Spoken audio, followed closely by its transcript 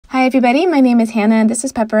Hi everybody, my name is Hannah and this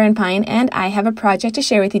is Pepper and Pine and I have a project to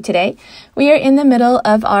share with you today. We are in the middle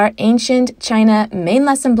of our ancient China main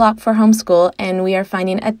lesson block for homeschool and we are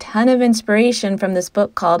finding a ton of inspiration from this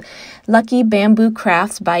book called Lucky Bamboo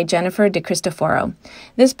Crafts by Jennifer DeCristoforo.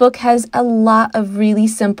 This book has a lot of really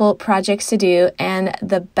simple projects to do and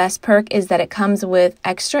the best perk is that it comes with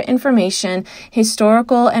extra information,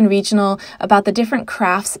 historical and regional, about the different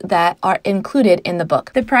crafts that are included in the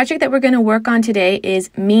book. The project that we're going to work on today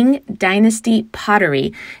is Ming Dynasty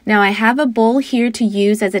pottery. Now I have a bowl here to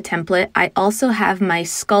use as a template. I also have my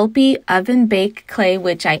Sculpey oven baked clay,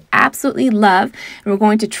 which I absolutely love. And we're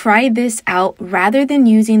going to try this out rather than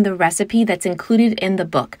using the recipe that's included in the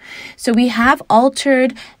book. So we have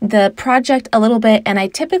altered the project a little bit, and I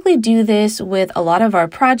typically do this with a lot of our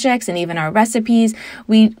projects and even our recipes.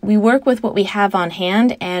 We work with what we have on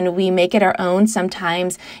hand and we make it our own,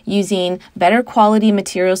 sometimes using better quality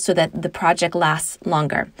materials so that the project lasts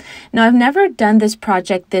longer. Now, I've never done this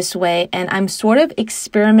project this way, and I'm sort of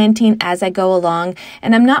experimenting as I go along,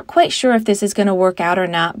 and I'm not quite sure if this is going to work out or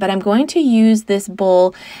not, but I'm going to use this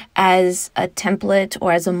bowl as a template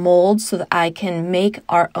or as a mold so that I can make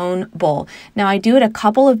our own bowl. Now, I do it a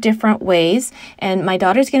couple of different ways, and my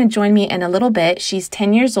daughter's going to join me in a little bit. She's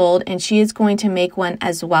 10 years old, and she is going to make one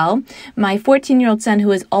as well. My 14-year-old son,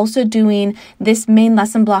 who is also doing this main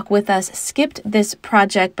lesson block with us, skipped this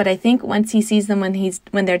project, but I think once he sees them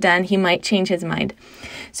when they're done, he might change his mind.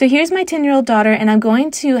 So here's my 10-year-old daughter, and I'm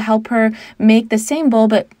going to help her make the same bowl,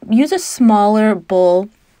 but use a smaller bowl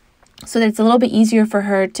so that it's a little bit easier for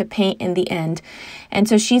her to paint in the end. And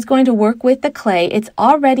so she's going to work with the clay. It's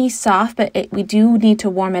already soft, but we do need to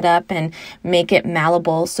warm it up and make it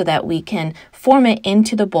malleable so that we can form it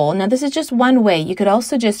into the bowl. Now, this is just one way. You could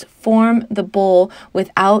also just form the bowl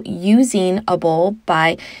without using a bowl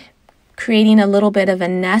by creating a little bit of a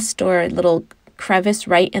nest or a little crevice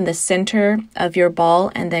right in the center of your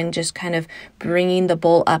ball and then just kind of bringing the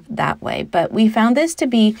bowl up that way. But we found this to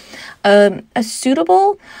be a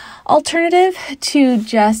suitable alternative to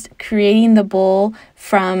just creating the bowl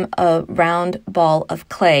from a round ball of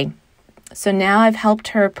clay. So now I've helped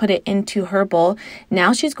her put it into her bowl.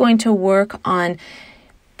 Now she's going to work on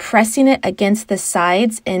pressing it against the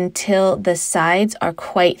sides until the sides are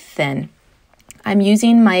quite thin. I'm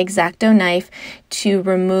using my X-Acto knife to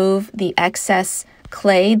remove the excess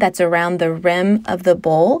clay that's around the rim of the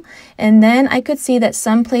bowl. And then I could see that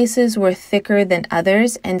some places were thicker than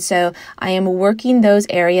others. And so I am working those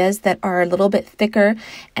areas that are a little bit thicker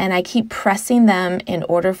and I keep pressing them in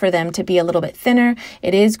order for them to be a little bit thinner.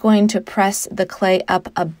 It is going to press the clay up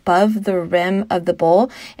above the rim of the bowl.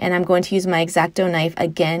 And I'm going to use my X-Acto knife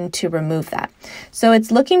again to remove that. So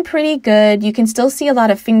it's looking pretty good. You can still see a lot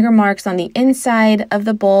of finger marks on the inside of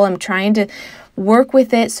the bowl. I'm trying to work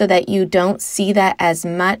with it so that you don't see that as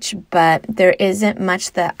much, but there isn't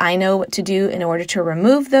much that I know what to do in order to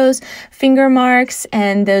remove those finger marks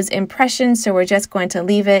and those impressions, so we're just going to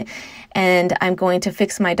leave it, and I'm going to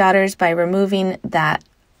fix my daughter's by removing that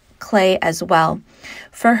clay as well.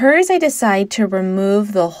 For hers, I decide to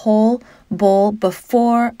remove the whole bowl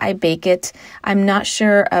before I bake it. I'm not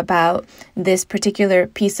sure about this particular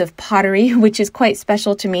piece of pottery, which is quite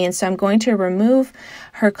special to me, and so I'm going to remove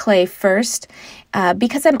her clay first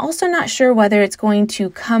because I'm also not sure whether it's going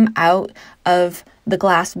to come out of the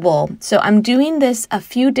glass bowl. So I'm doing this a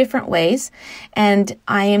few different ways, and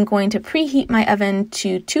I am going to preheat my oven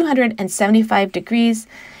to 275 degrees.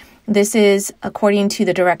 This is according to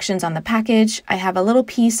the directions on the package. I have a little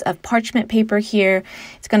piece of parchment paper here.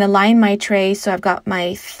 It's going to line my tray, so I've got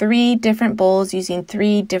my 3 different bowls using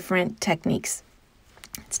 3 different techniques.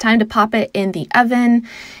 It's time to pop it in the oven,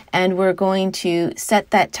 and we're going to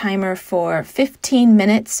set that timer for 15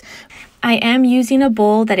 minutes. I am using a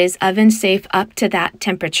bowl that is oven safe up to that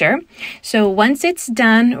temperature. So once it's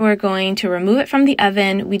done, we're going to remove it from the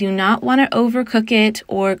oven. We do not want to overcook it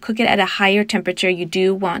or cook it at a higher temperature. You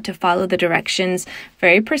do want to follow the directions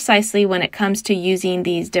very precisely when it comes to using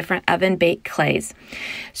these different oven baked clays.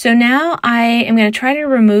 So now I am going to try to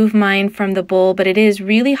remove mine from the bowl, but it is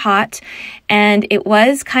really hot and it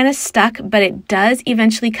was kind of stuck, but it does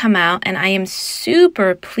eventually come out, and I am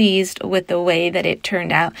super pleased with the way that it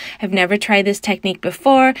turned out. I've never tried this technique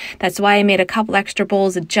before. That's why I made a couple extra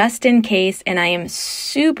bowls just in case, and I am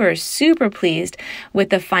super pleased with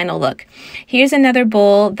the final look. Here's another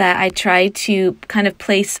bowl that I tried to kind of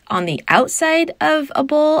place on the outside of a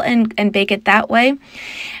bowl and bake it that way.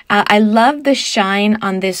 I love the shine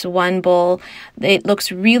on this one bowl. It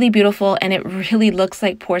looks really beautiful, and it really looks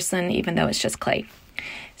like porcelain even though it's just clay.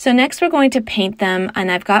 So next we're going to paint them,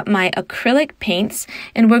 and I've got my acrylic paints,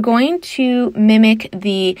 and we're going to mimic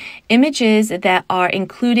the images that are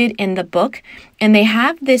included in the book, and they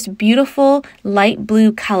have this beautiful light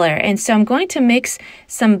blue color. And so I'm going to mix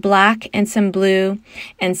some black and some blue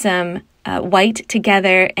and some white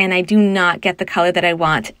together, and I do not get the color that I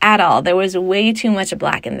want at all. There was way too much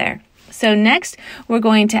black in there. So next, we're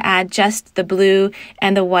going to add just the blue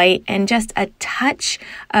and the white and just a touch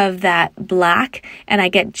of that black, and I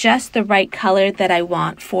get just the right color that I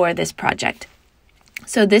want for this project.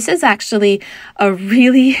 So this is actually a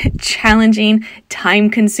really challenging,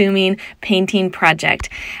 time-consuming painting project.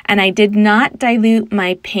 And I did not dilute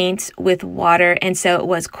my paints with water, and so it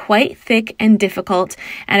was quite thick and difficult.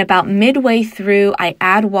 And about midway through, I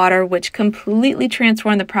add water, which completely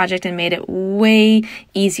transformed the project and made it way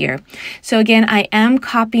easier. So again, I am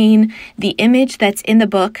copying the image that's in the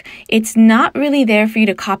book. It's not really there for you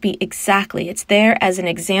to copy exactly. It's there as an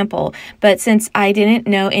example. But since I didn't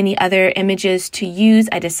know any other images to use,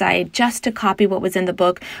 I decided just to copy what was in the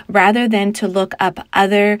book rather than to look up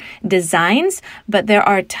other designs. But there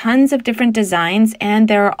are tons of different designs, and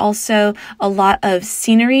there are also a lot of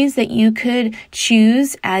sceneries that you could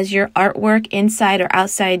choose as your artwork inside or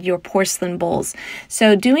outside your porcelain bowls.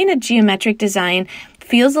 So doing a geometric design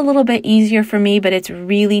feels a little bit easier for me, but it's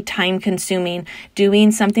really time consuming.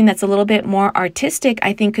 Doing something that's a little bit more artistic,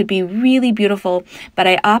 I think could be really beautiful, but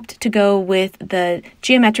I opt to go with the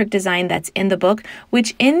geometric design that's in the book,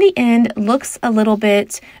 which in the end looks a little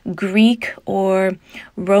bit Greek or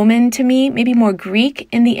Roman to me, maybe more Greek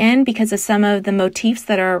in the end because of some of the motifs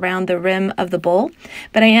that are around the rim of the bowl,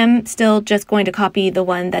 but I am still just going to copy the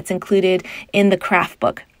one that's included in the craft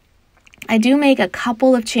book. I do make a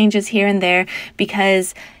couple of changes here and there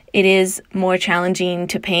because it is more challenging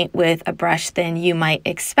to paint with a brush than you might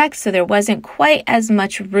expect. So there wasn't quite as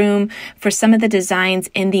much room for some of the designs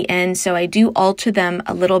in the end. So I do alter them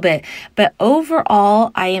a little bit. But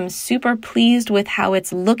overall, I am super pleased with how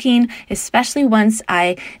it's looking, especially once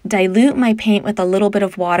I dilute my paint with a little bit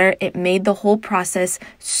of water. It made the whole process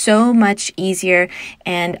so much easier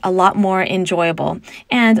and a lot more enjoyable,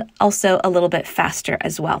 and also a little bit faster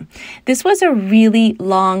as well. This was a really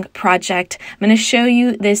long project. I'm going to show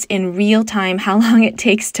you this in real time, how long it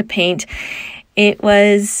takes to paint. It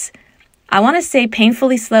was, I want to say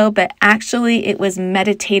painfully slow, but actually it was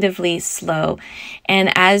meditatively slow.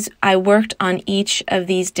 And as I worked on each of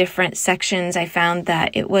these different sections, I found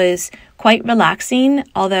that it was quite relaxing,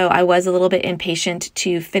 although I was a little bit impatient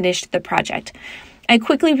to finish the project. I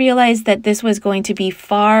quickly realized that this was going to be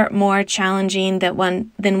far more challenging than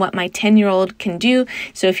what my 10-year-old can do.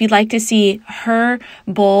 So if you'd like to see her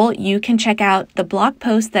bowl, you can check out the blog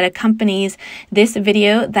post that accompanies this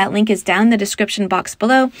video. That link is down in the description box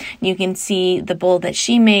below. You can see the bowl that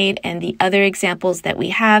she made and the other examples that we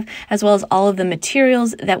have, as well as all of the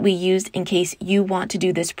materials that we used in case you want to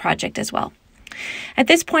do this project as well. At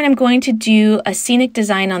this point, I'm going to do a scenic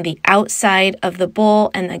design on the outside of the bowl.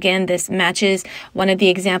 And again, this matches one of the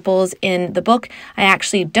examples in the book. I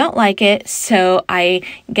actually don't like it, so I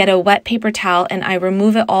get a wet paper towel and I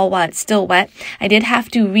remove it all while it's still wet. I did have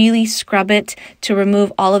to really scrub it to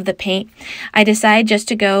remove all of the paint. I decided just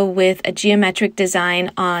to go with a geometric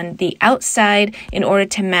design on the outside in order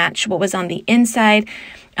to match what was on the inside.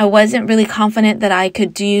 I wasn't really confident that I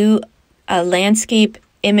could do a landscape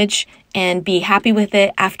image and be happy with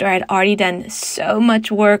it after I'd already done so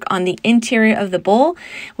much work on the interior of the bowl,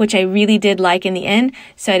 which I really did like in the end.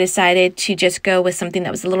 So I decided to just go with something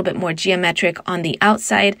that was a little bit more geometric on the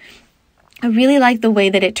outside. I really liked the way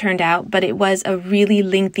that it turned out, but it was a really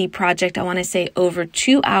lengthy project. I want to say over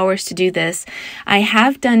 2 hours to do this. I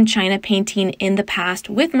have done China painting in the past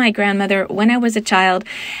with my grandmother when I was a child,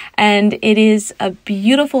 and it is a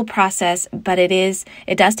beautiful process, but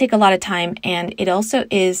it does take a lot of time, and it also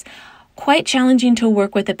is quite challenging to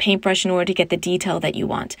work with a paintbrush in order to get the detail that you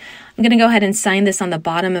want. I'm going to go ahead and sign this on the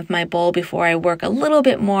bottom of my bowl before I work a little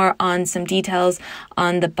bit more on some details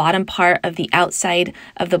on the bottom part of the outside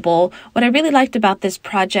of the bowl. What I really liked about this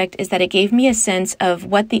project is that it gave me a sense of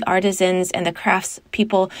what the artisans and the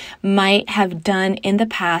craftspeople might have done in the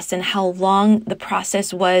past and how long the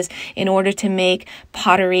process was in order to make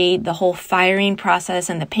pottery, the whole firing process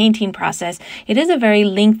and the painting process. It is a very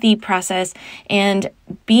lengthy process, and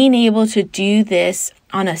being able to do this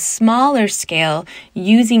on a smaller scale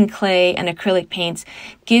using clay and acrylic paints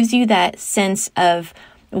gives you that sense of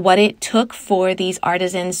what it took for these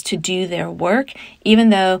artisans to do their work, even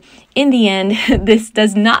though in the end, this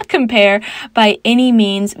does not compare by any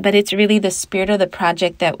means, but it's really the spirit of the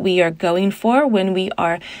project that we are going for when we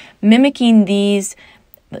are mimicking these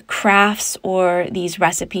crafts or these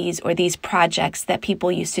recipes or these projects that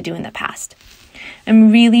people used to do in the past.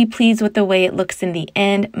 I'm really pleased with the way it looks in the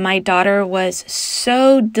end. My daughter was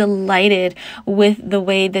so delighted with the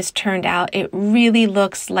way this turned out. It really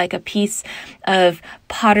looks like a piece of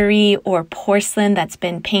pottery or porcelain that's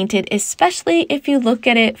been painted, especially if you look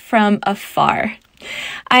at it from afar.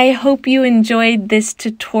 I hope you enjoyed this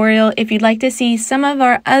tutorial. If you'd like to see some of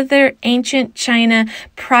our other ancient China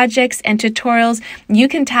projects and tutorials, you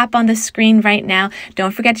can tap on the screen right now.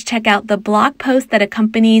 Don't forget to check out the blog post that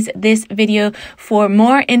accompanies this video for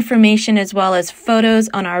more information as well as photos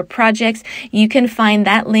on our projects. You can find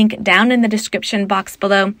that link down in the description box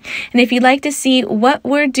below. And if you'd like to see what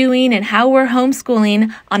we're doing and how we're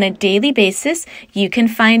homeschooling on a daily basis, you can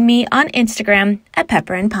find me on Instagram at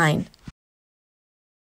Pepper and Pine.